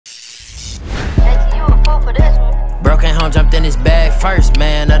Broken home, jumped in his bag first,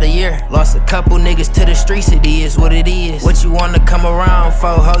 man of the year. Lost a couple niggas to the streets, it is what it is. What you wanna come around for,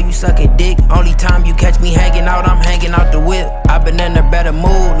 ho, you suckin' dick. Only time you catch me hanging out, I'm hanging out the whip. I've been in a better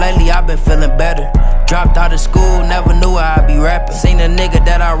mood, lately I've been feeling better. Dropped out of school, never knew I'd be rapping. Seen a nigga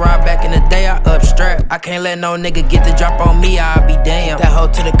that I robbed back in the day, I upstrap. I can't let no nigga get the drop on me, I'll be damned. That hoe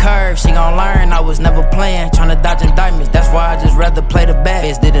to the curve, she gon' learn, I was never playing. Tryna dodge indictments, that's why I just rather play the bad.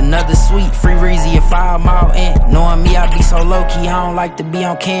 Feds did another sweet, free Reezy and 5 mile in. Knowing me, I be so low-key, I don't like to be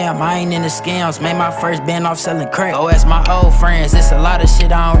on cam. I ain't in the scams, made my first band off selling crack. Go ask my old friends, it's a lot of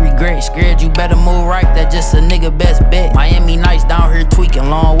shit I don't regret. Scared you better move right, that just a nigga best bet. Miami nights down here tweaking,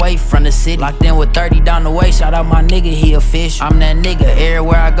 long way from the city. Locked in with 30 down the way, shout out my nigga, he official. I'm that nigga,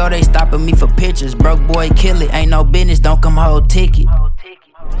 everywhere I go they stopping me for pictures. Broke boy kill it, ain't no business, don't come hold ticket.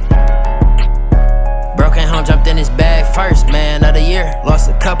 Broken home, jumped in his bag first, man of the year. Lost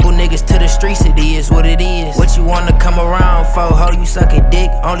a couple niggas to the streets, it is what it is. What you wanna come around for, ho, you suckin' dick.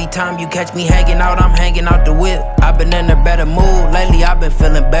 Only time you catch me hanging out, I'm hanging out the whip. I've been in a better mood, lately I've been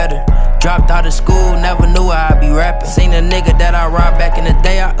feeling better. Dropped out of school, never knew I'd be rapping. Seen a nigga that I robbed back in the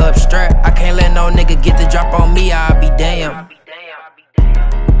day, I upstrap. I can't let no nigga get the drop on me, I'll be damned.